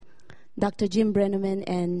Dr. Jim Brenneman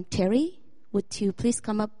and Terry. Would you please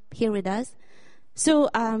come up here with us?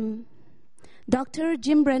 So, Dr.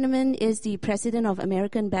 Jim Brenneman is the president of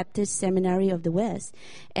American Baptist Seminary of the West,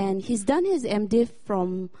 and he's done his MDiv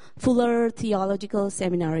from Fuller Theological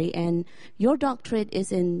Seminary, and your doctorate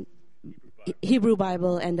is in Hebrew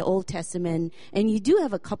Bible and the Old Testament, and you do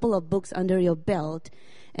have a couple of books under your belt,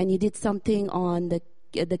 and you did something on the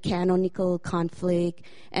canonical conflict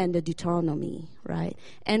and the Deuteronomy, right?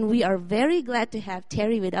 And we are very glad to have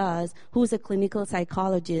Terry with us, who's a clinical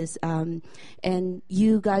psychologist, and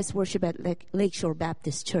you guys worship at Lakeshore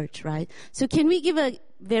Baptist Church, right? So can we give a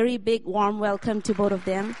very big warm welcome to both of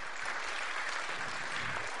them?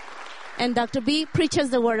 And Dr. B preaches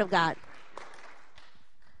the Word of God.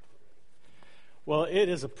 Well, it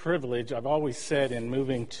is a privilege. I've always said in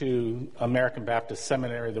moving to American Baptist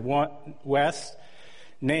Seminary, the West,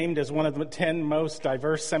 named as one of the 10 most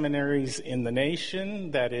diverse seminaries in the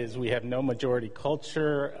nation. That is, we have no majority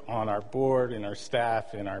culture on our board, in our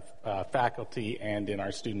staff, in our faculty, and in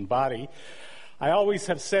our student body. I always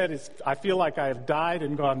have said, I feel like I have died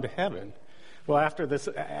and gone to heaven. Well, after this,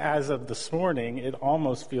 as of this morning, it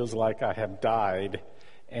almost feels like I have died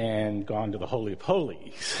and gone to the Holy of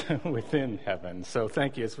Holies within heaven. So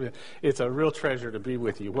thank you. It's a real treasure to be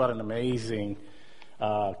with you. What an amazing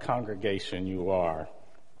congregation you are.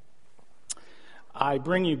 I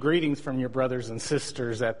bring you greetings from your brothers and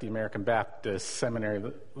sisters at the American Baptist Seminary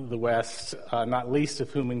of the West, not least of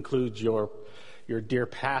whom includes your dear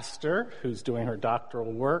pastor, who's doing her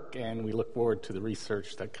doctoral work, and we look forward to the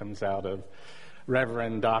research that comes out of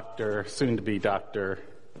Reverend Dr., soon-to-be Dr.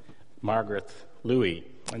 Margaret Louis.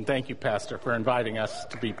 And thank you, Pastor, for inviting us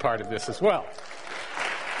to be part of this as well.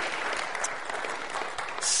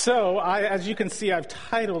 So, as you can see, I've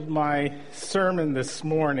titled my sermon this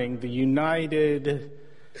morning, The United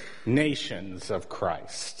Nations of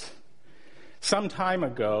Christ. Some time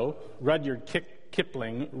ago, Rudyard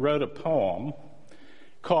Kipling wrote a poem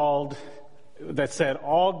that said,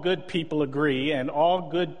 all good people agree and all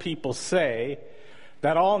good people say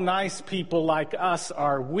that all nice people like us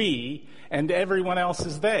are we and everyone else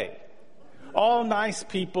is they. All nice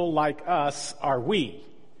people like us are we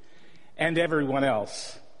and everyone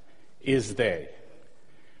else is they.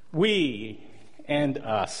 We and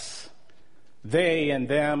us, they and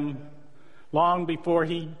them. Long before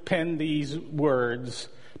he penned these words,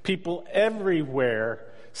 people everywhere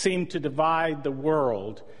seem to divide the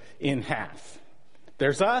world in half.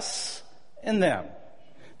 There's us and them.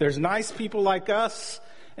 There's nice people like us,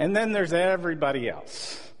 and then there's everybody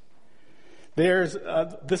else. There's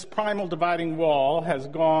this primal dividing wall has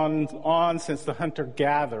gone on since the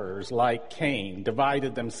hunter-gatherers like Cain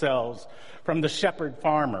divided themselves from the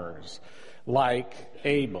shepherd-farmers like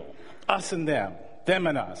Abel. Us and them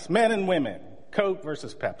and us, men and women, Coke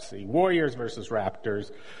versus Pepsi, warriors versus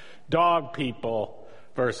raptors, dog people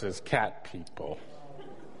versus cat people.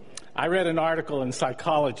 I read an article in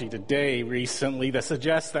Psychology Today recently that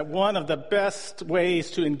suggests that one of the best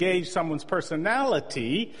ways to engage someone's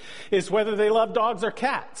personality is whether they love dogs or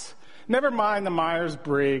cats. Never mind the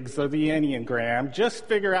Myers-Briggs or the Enneagram. Just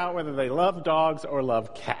figure out whether they love dogs or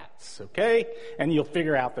love cats, okay? And you'll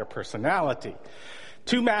figure out their personality.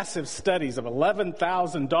 2 massive studies of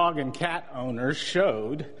 11,000 dog and cat owners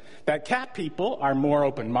showed that cat people are more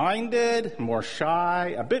open-minded, more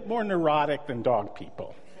shy, a bit more neurotic than dog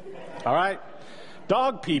people. All right?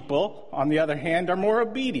 Dog people, on the other hand, are more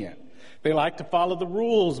obedient. They like to follow the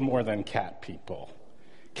rules more than cat people.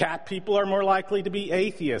 Cat people are more likely to be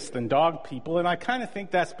atheists than dog people, and I kind of think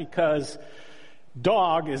that's because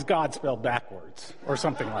dog is God spelled backwards, or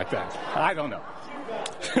something like that. I don't know.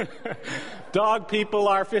 Dog people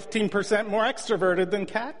are 15% more extroverted than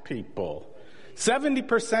cat people.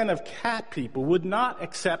 70% of cat people would not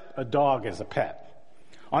accept a dog as a pet.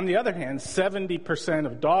 On the other hand, 70%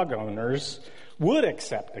 of dog owners would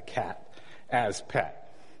accept a cat as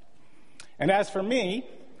pet. And as for me,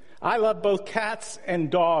 I love both cats and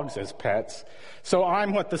dogs as pets, so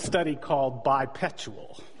I'm what the study called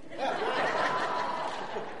bipedal.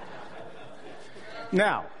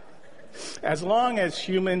 Now, as long as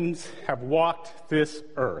humans have walked this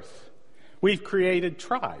earth, we've created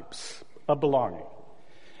tribes of belonging.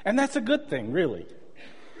 And that's a good thing, really.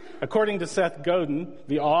 According to Seth Godin,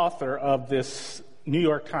 the author of this New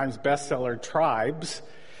York Times bestseller, Tribes,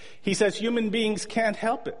 he says human beings can't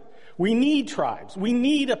help it. We need tribes. We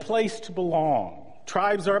need a place to belong.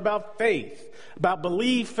 Tribes are about faith, about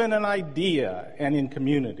belief in an idea and in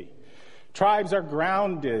community. Tribes are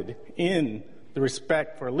grounded in the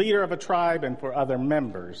respect for a leader of a tribe and for other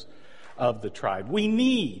members of the tribe. We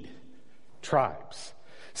need tribes.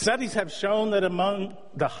 Studies have shown that among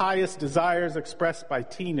the highest desires expressed by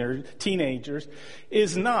teenagers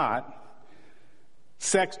is not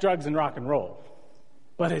sex, drugs, and rock and roll,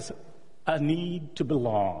 but it's a need to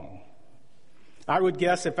belong. I would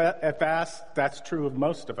guess if asked, that's true of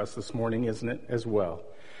most of us this morning, isn't it, as well?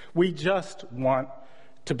 We just want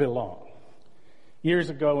to belong.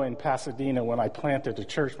 Years ago in Pasadena, when I planted a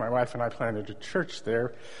church, my wife and I planted a church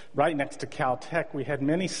there, right next to Caltech, we had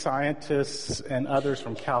many scientists and others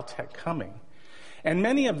from Caltech coming. And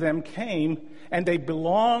many of them came, and they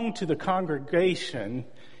belonged to the congregation,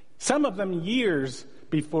 some of them years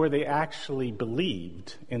before they actually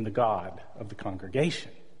believed in the God of the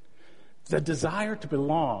congregation. The desire to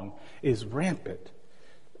belong is rampant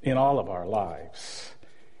in all of our lives.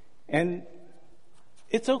 And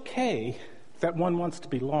it's okay that one wants to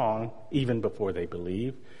belong even before they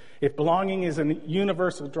believe. If belonging is a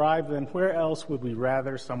universal drive, then where else would we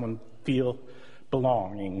rather someone feel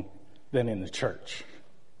belonging than in the church?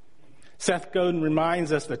 Seth Godin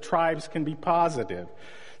reminds us that tribes can be positive,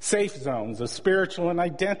 safe zones of spiritual and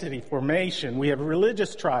identity formation. We have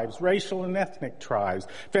religious tribes, racial and ethnic tribes,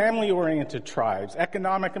 family-oriented tribes,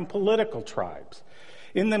 economic and political tribes.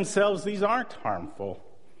 In themselves, these aren't harmful.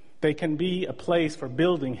 They can be a place for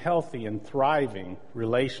building healthy and thriving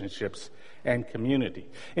relationships and community.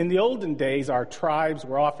 In the olden days, our tribes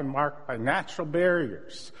were often marked by natural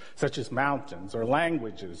barriers, such as mountains or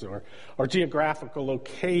languages or geographical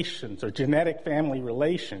locations or genetic family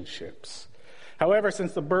relationships. However,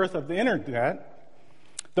 since the birth of the internet,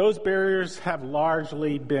 those barriers have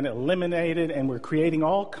largely been eliminated, and we're creating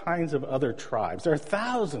all kinds of other tribes. There are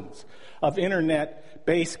thousands of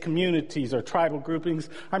internet-based communities or tribal groupings.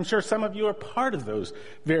 I'm sure some of you are part of those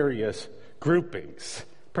various groupings.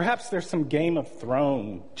 Perhaps there's some Game of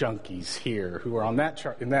Thrones junkies here who are on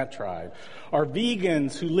in that tribe, or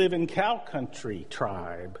vegans who live in cow country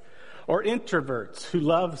tribe, or introverts who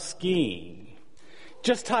love skiing.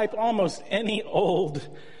 Just type almost any old,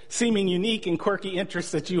 seeming unique and quirky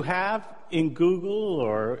interest that you have in Google,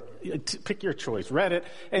 or pick your choice, Reddit,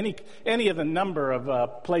 any of the number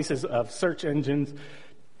of places of search engines,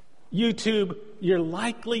 YouTube. You're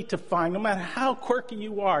likely to find, no matter how quirky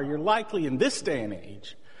you are, you're likely in this day and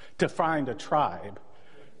age to find a tribe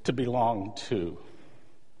to belong to.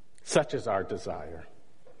 Such is our desire.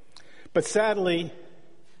 But sadly,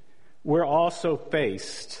 we're also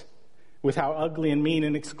faced with how ugly and mean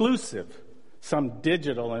and exclusive some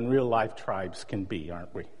digital and real-life tribes can be,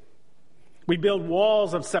 aren't we? We build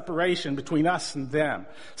walls of separation between us and them,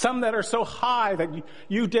 some that are so high that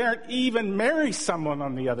you daren't even marry someone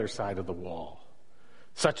on the other side of the wall.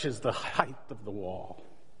 Such is the height of the wall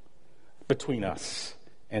between us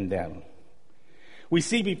and them. We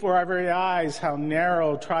see before our very eyes how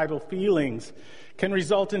narrow tribal feelings can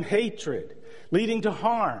result in hatred, leading to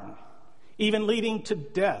harm, even leading to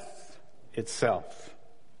death itself.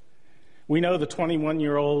 We know the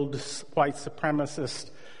 21-year-old white supremacist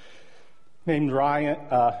named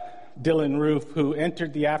Dylan Roof, who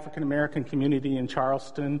entered the African-American community in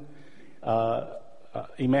Charleston,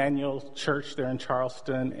 Emmanuel Church there in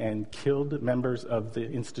Charleston, and killed members of the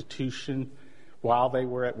institution while they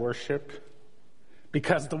were at worship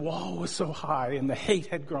because the wall was so high and the hate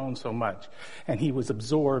had grown so much, and he was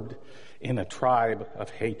absorbed in a tribe of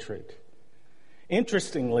hatred.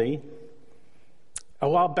 Interestingly, a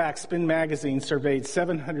while back, Spin Magazine surveyed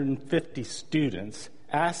 750 students,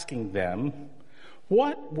 asking them,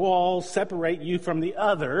 what walls separate you from the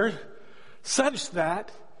other such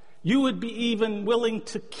that you would be even willing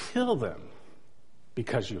to kill them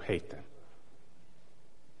because you hate them?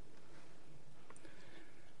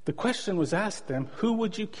 The question was asked them, who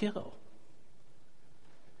would you kill?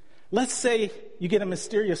 Let's say you get a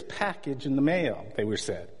mysterious package in the mail, they were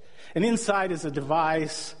said, and inside is a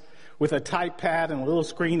device with a type pad and a little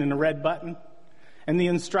screen and a red button. And the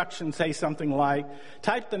instructions say something like,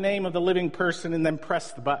 type the name of the living person and then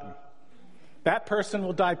press the button. That person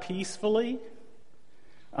will die peacefully,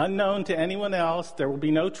 unknown to anyone else. There will be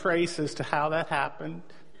no trace as to how that happened.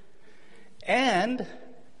 And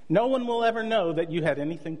no one will ever know that you had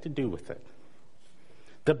anything to do with it.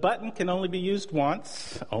 The button can only be used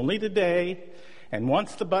once, only today. And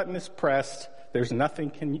once the button is pressed, there's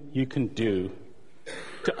nothing you can do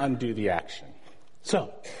to undo the action.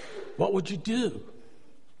 So, what would you do?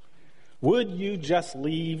 Would you just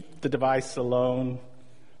leave the device alone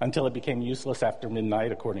until it became useless after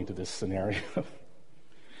midnight, according to this scenario?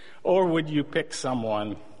 Or would you pick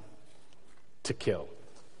someone to kill?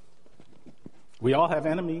 We all have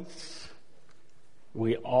enemies.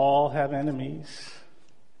 We all have enemies.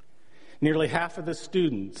 Nearly half of the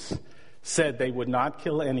students said they would not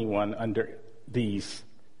kill anyone under these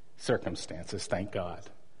circumstances, thank God.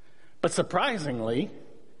 But surprisingly,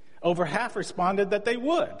 over half responded that they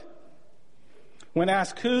would. When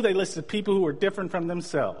asked who, they listed people who were different from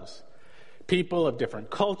themselves. People of different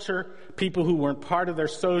culture, people who weren't part of their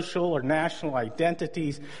social or national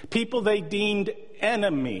identities, people they deemed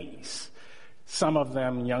enemies. Some of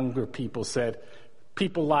them, younger people, said,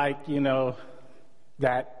 people like,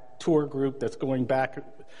 that tour group that's going back,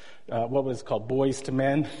 what was it called, Boys to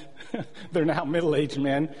Men. They're now middle-aged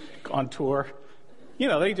men on tour.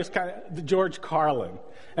 They just George Carlin,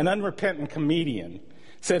 an unrepentant comedian,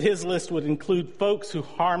 said his list would include folks who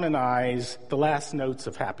harmonize the last notes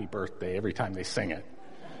of Happy Birthday every time they sing it.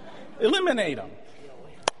 Eliminate them.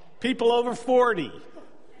 People over 40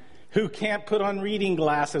 who can't put on reading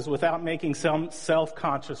glasses without making some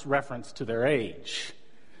self-conscious reference to their age.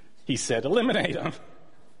 He said, eliminate them.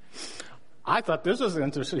 I thought this was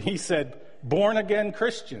interesting. He said, born-again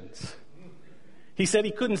Christians. He said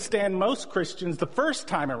he couldn't stand most Christians the first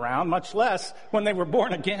time around, much less when they were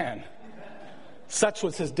born again. Such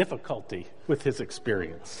was his difficulty with his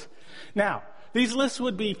experience. Now, these lists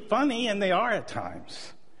would be funny, and they are at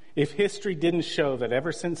times, if history didn't show that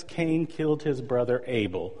ever since Cain killed his brother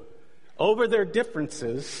Abel, over their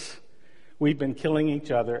differences, we've been killing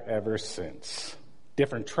each other ever since.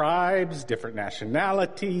 Different tribes, different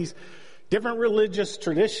nationalities, different religious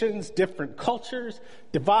traditions, different cultures,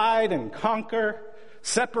 divide and conquer,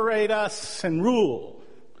 separate us and rule,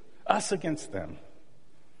 us against them.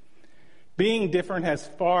 Being different has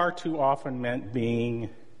far too often meant being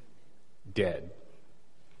dead.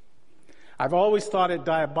 I've always thought it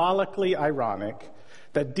diabolically ironic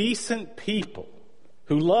that decent people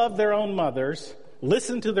who love their own mothers,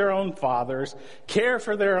 listen to their own fathers, care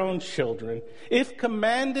for their own children, if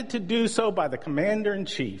commanded to do so by the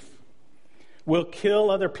commander-in-chief, will kill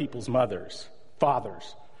other people's mothers,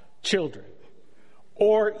 fathers, children,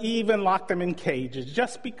 or even lock them in cages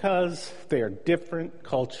just because they are different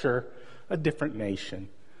culture, a different nation,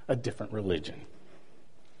 a different religion.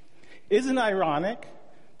 Isn't it ironic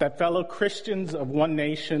that fellow Christians of one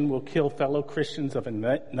nation will kill fellow Christians of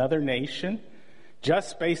another nation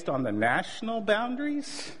just based on the national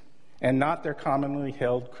boundaries and not their commonly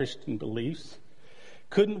held Christian beliefs?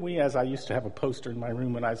 Couldn't we, as I used to have a poster in my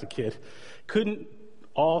room when I was a kid, couldn't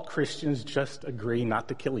all Christians just agree not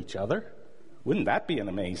to kill each other? Wouldn't that be an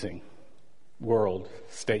amazing world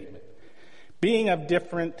statement? Being of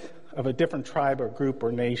a different tribe or group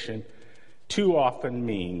or nation too often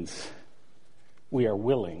means we are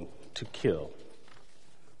willing to kill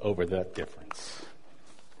over that difference.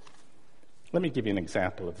 Let me give you an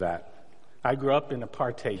example of that. I grew up in the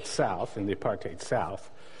apartheid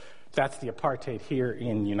South. That's the apartheid here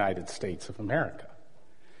in the United States of America.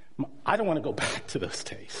 I don't want to go back to those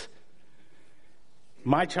days.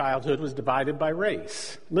 My childhood was divided by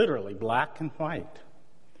race, literally black and white.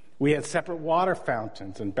 We had separate water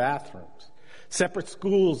fountains and bathrooms, separate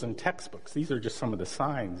schools and textbooks. These are just some of the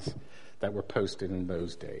signs that were posted in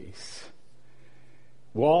those days.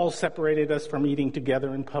 Walls separated us from eating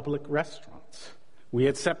together in public restaurants. We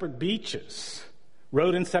had separate beaches,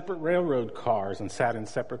 rode in separate railroad cars, and sat in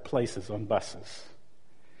separate places on buses.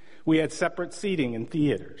 We had separate seating in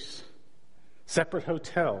theaters, separate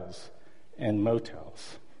hotels and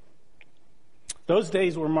motels. Those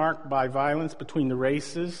days were marked by violence between the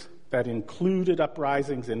races that included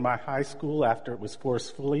uprisings in my high school after it was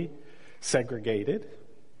forcefully segregated.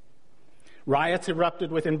 Riots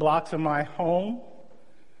erupted within blocks of my home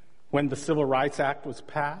when the Civil Rights Act was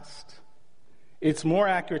passed. It's more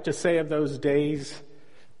accurate to say of those days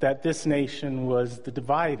that this nation was the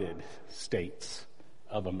divided states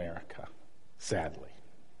of America, sadly.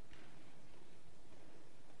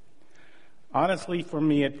 Honestly, for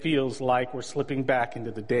me, it feels like we're slipping back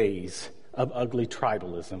into the days of ugly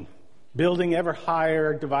tribalism, building ever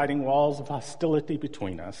higher dividing walls of hostility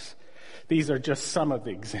between us. These are just some of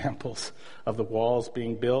the examples of the walls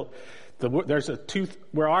being built.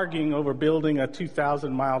 We're arguing over building a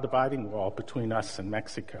 2,000-mile dividing wall between us and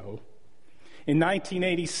Mexico. In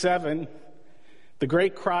 1987, the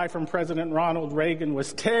great cry from President Ronald Reagan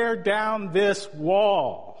was, "Tear down this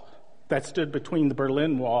wall," that stood between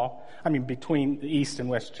between the East and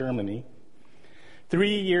West Germany.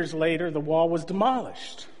 3 years later, the wall was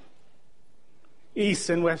demolished. East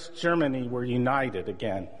and West Germany were united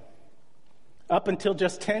again. Up until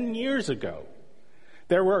just 10 years ago,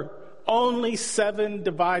 there were only 7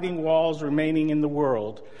 dividing walls remaining in the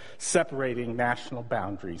world, separating national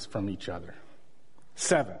boundaries from each other.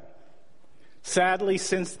 7. Sadly,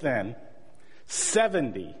 since then,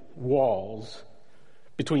 70 walls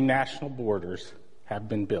between national borders have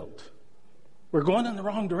been built. We're going in the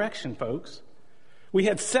wrong direction, folks. We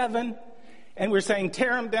had 7, and we're saying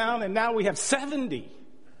tear them down, and now we have 70.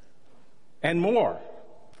 And more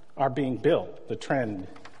are being built. The trend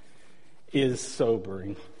is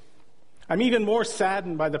sobering. I'm even more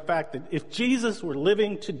saddened by the fact that if Jesus were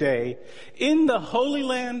living today in the Holy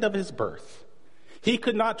Land of his birth, he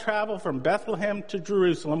could not travel from Bethlehem to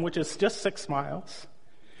Jerusalem, which is just 6 miles,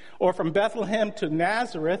 or from Bethlehem to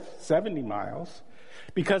Nazareth, 70 miles,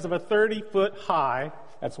 because of a 30-foot high,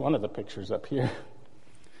 that's one of the pictures up here.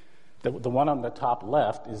 The one on the top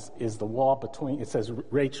left is the wall between, it says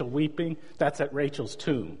Rachel weeping, that's at Rachel's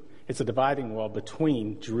tomb. It's a dividing wall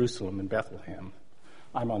between Jerusalem and Bethlehem.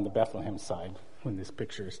 I'm on the Bethlehem side when this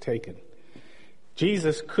picture is taken.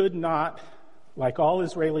 Jesus could not, like all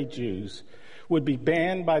Israeli Jews, would be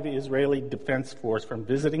banned by the Israeli Defense Force from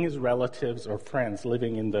visiting his relatives or friends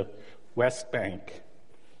living in the West Bank.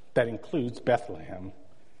 That includes Bethlehem,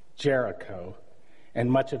 Jericho, and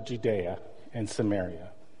much of Judea and Samaria.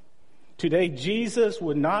 Today, Jesus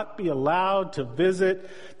would not be allowed to visit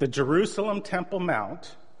the Jerusalem Temple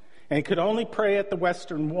Mount, and he could only pray at the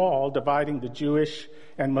Western Wall, dividing the Jewish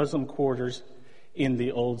and Muslim quarters in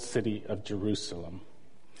the old city of Jerusalem.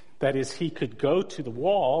 That is, he could go to the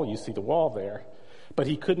wall, you see the wall there, but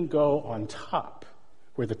he couldn't go on top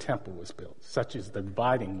where the temple was built, such as the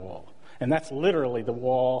dividing wall. And that's literally the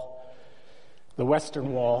wall, the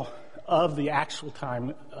Western Wall of the actual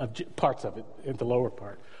time, of parts of it, in the lower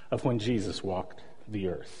part, of when Jesus walked the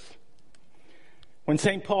earth. When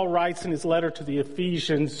St. Paul writes in his letter to the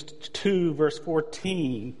Ephesians 2, verse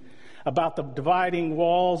 14, about the dividing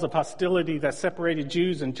walls of hostility that separated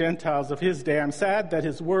Jews and Gentiles of his day, I'm sad that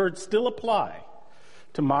his words still apply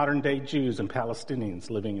to modern-day Jews and Palestinians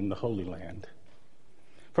living in the Holy Land.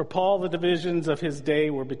 For Paul, the divisions of his day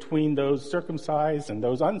were between those circumcised and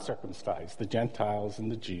those uncircumcised, the Gentiles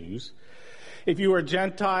and the Jews. If you were a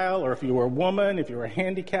Gentile, or if you were a woman, if you were a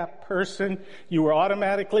handicapped person, you were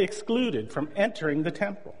automatically excluded from entering the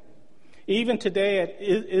temple. Even today at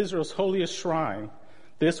Israel's holiest shrine,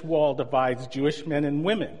 this wall divides Jewish men and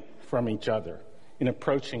women from each other in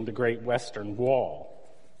approaching the great Western Wall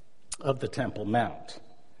of the Temple Mount,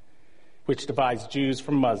 which divides Jews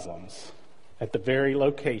from Muslims at the very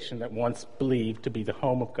location that once believed to be the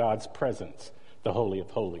home of God's presence, the Holy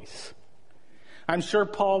of Holies. I'm sure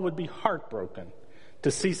Paul would be heartbroken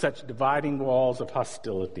to see such dividing walls of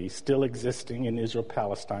hostility still existing in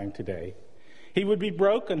Israel-Palestine today. He would be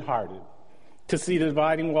brokenhearted to see the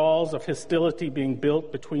dividing walls of hostility being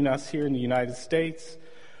built between us here in the United States,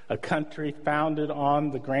 a country founded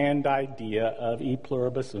on the grand idea of e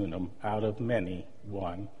pluribus unum, out of many,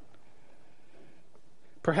 one.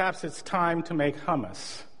 Perhaps it's time to make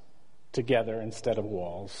hummus together instead of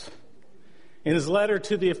walls. In his letter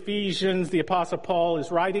to the Ephesians, the Apostle Paul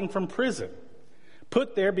is writing from prison,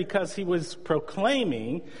 put there because he was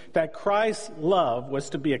proclaiming that Christ's love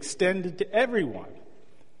was to be extended to everyone,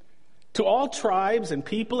 to all tribes and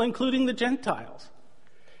people, including the Gentiles.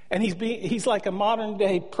 And he's like a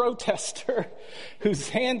modern-day protester who's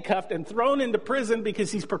handcuffed and thrown into prison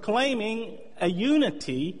because he's proclaiming a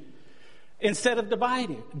unity instead of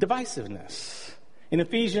divisiveness. In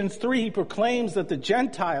Ephesians 3, he proclaims that the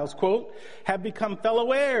Gentiles, quote, have become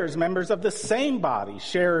fellow heirs, members of the same body,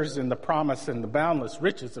 sharers in the promise and the boundless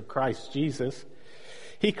riches of Christ Jesus.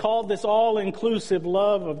 He called this all-inclusive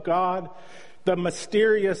love of God the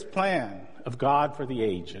mysterious plan of God for the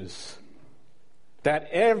ages, that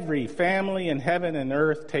every family in heaven and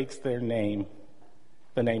earth takes their name,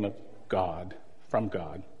 the name of God, from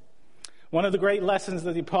God. One of the great lessons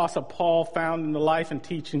that the Apostle Paul found in the life and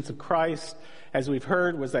teachings of Christ, as we've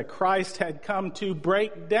heard, was that Christ had come to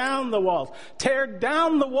break down the walls, tear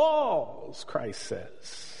down the walls, Christ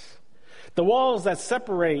says. The walls that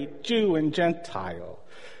separate Jew and Gentile,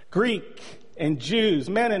 Greek and Jews,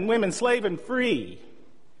 men and women, slave and free,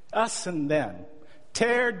 us and them.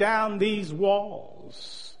 Tear down these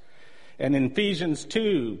walls. And in Ephesians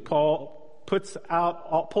 2, Paul pulls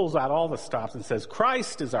out all the stops and says,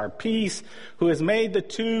 Christ is our peace, who has made the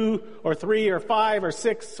 2 or 3 or 5 or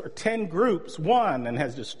 6 or 10 groups one, and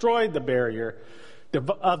has destroyed the barrier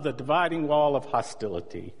of the dividing wall of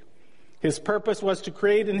hostility. His purpose was to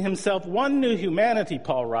create in himself one new humanity,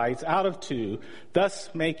 Paul writes, out of 2, thus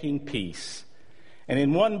making peace, and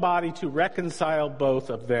in one body to reconcile both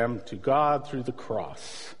of them to God through the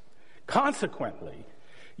cross. Consequently,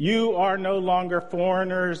 you are no longer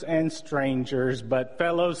foreigners and strangers, but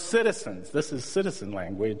fellow citizens. This is citizen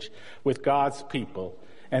language, with God's people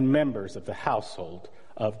and members of the household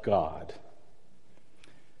of God.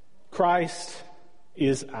 Christ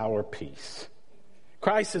is our peace.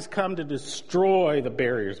 Christ has come to destroy the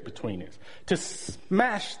barriers between us, to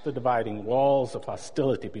smash the dividing walls of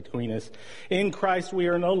hostility between us. In Christ, we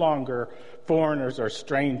are no longer foreigners or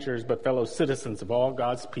strangers, but fellow citizens of all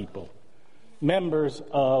God's people, members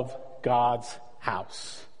of God's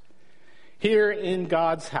house. Here in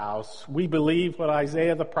God's house, we believe what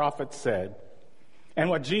Isaiah the prophet said, and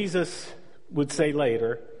what Jesus would say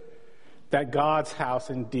later, that God's house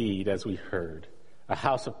indeed, as we heard, a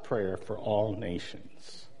house of prayer for all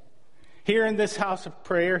nations. Here in this house of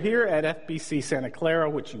prayer, here at FBC Santa Clara,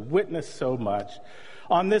 which you witnessed so much,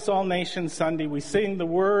 on this All Nations Sunday, we sing the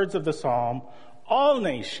words of the psalm, all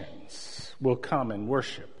nations will come and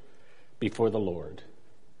worship before the Lord.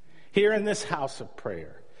 Here in this house of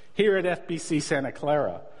prayer, here at FBC Santa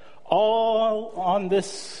Clara, on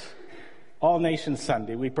this All Nations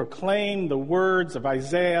Sunday, we proclaim the words of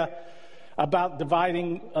Isaiah about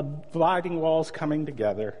dividing walls coming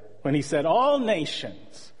together when he said, all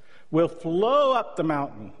nations will flow up the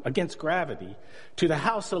mountain against gravity to the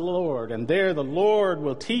house of the Lord, and there the Lord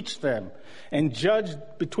will teach them and judge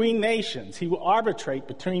between nations. He will arbitrate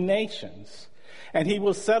between nations, and he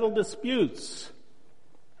will settle disputes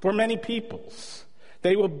for many peoples.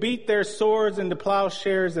 They will beat their swords into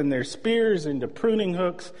plowshares and their spears into pruning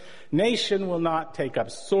hooks. Nation will not take up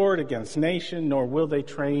sword against nation, nor will they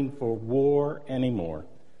train for war anymore.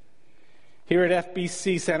 Here at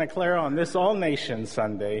FBC Santa Clara on this All Nations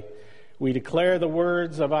Sunday, we declare the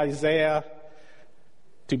words of Isaiah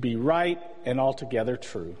to be right and altogether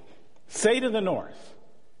true. Say to the north,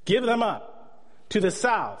 give them up. To the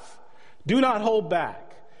south, do not hold back.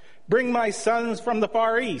 Bring my sons from the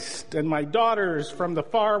far east and my daughters from the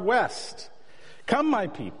far west. Come, my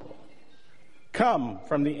people. Come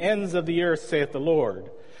from the ends of the earth, saith the Lord.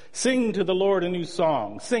 Sing to the Lord a new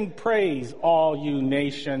song. Sing praise, all you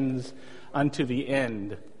nations, unto the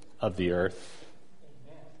end of the earth.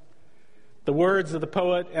 The words of the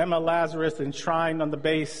poet Emma Lazarus, enshrined on the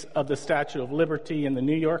base of the Statue of Liberty in the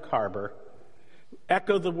New York Harbor,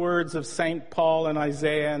 echo the words of St. Paul and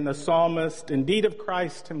Isaiah and the psalmist, indeed of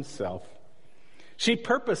Christ himself.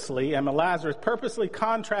 Emma Lazarus purposely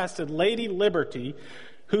contrasted Lady Liberty,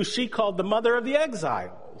 who she called the mother of the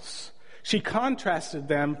exiles. She contrasted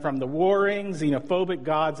them from the warring, xenophobic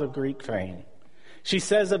gods of Greek fame. She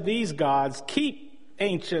says of these gods, keep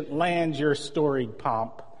ancient lands your storied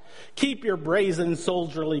pomp. Keep your brazen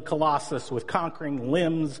soldierly colossus with conquering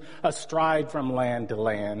limbs astride from land to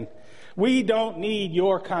land. We don't need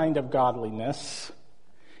your kind of godliness.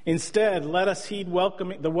 Instead, let us heed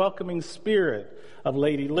the welcoming spirit of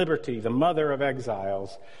Lady Liberty, the mother of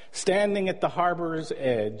exiles, standing at the harbor's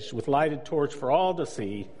edge with lighted torch for all to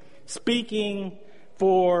see, speaking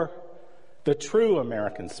for the true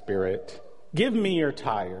American spirit. Give me your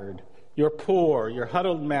tired, your poor, your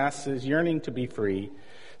huddled masses yearning to be free.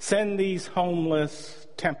 Send these homeless,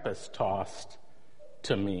 tempest-tossed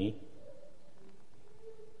to me.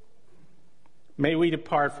 May we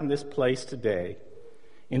depart from this place today,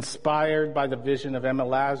 inspired by the vision of Emma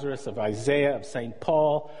Lazarus, of Isaiah, of St.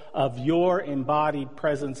 Paul, of your embodied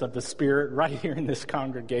presence of the Spirit right here in this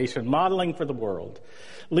congregation, modeling for the world,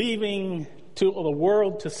 leaving to the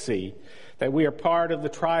world to see that we are part of the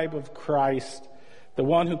tribe of Christ, the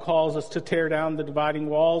one who calls us to tear down the dividing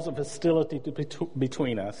walls of hostility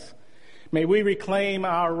between us. May we reclaim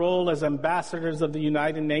our role as ambassadors of the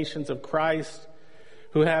United Nations of Christ,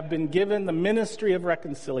 who have been given the ministry of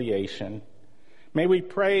reconciliation. May we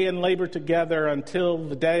pray and labor together until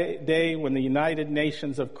the day when the United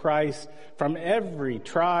Nations of Christ, from every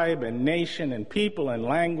tribe and nation and people and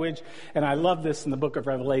language, and I love this in the book of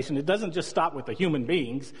Revelation, it doesn't just stop with the human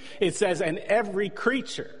beings. It says, and every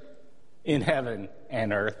creature in heaven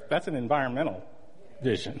and earth. That's an environmental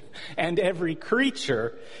vision. And every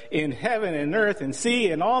creature in heaven and earth and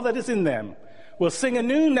sea and all that is in them will sing a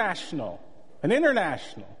new national, an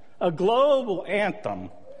international, a global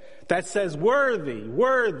anthem that says, worthy,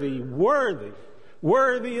 worthy, worthy,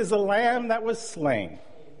 worthy is the Lamb that was slain,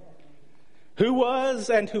 who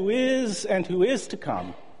was and who is to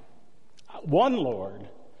come. One Lord,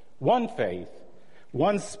 one faith,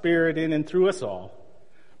 one Spirit in and through us all,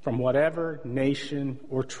 from whatever nation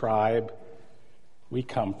or tribe we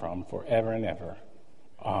come from, forever and ever.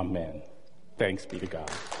 Amen. Thanks be to God.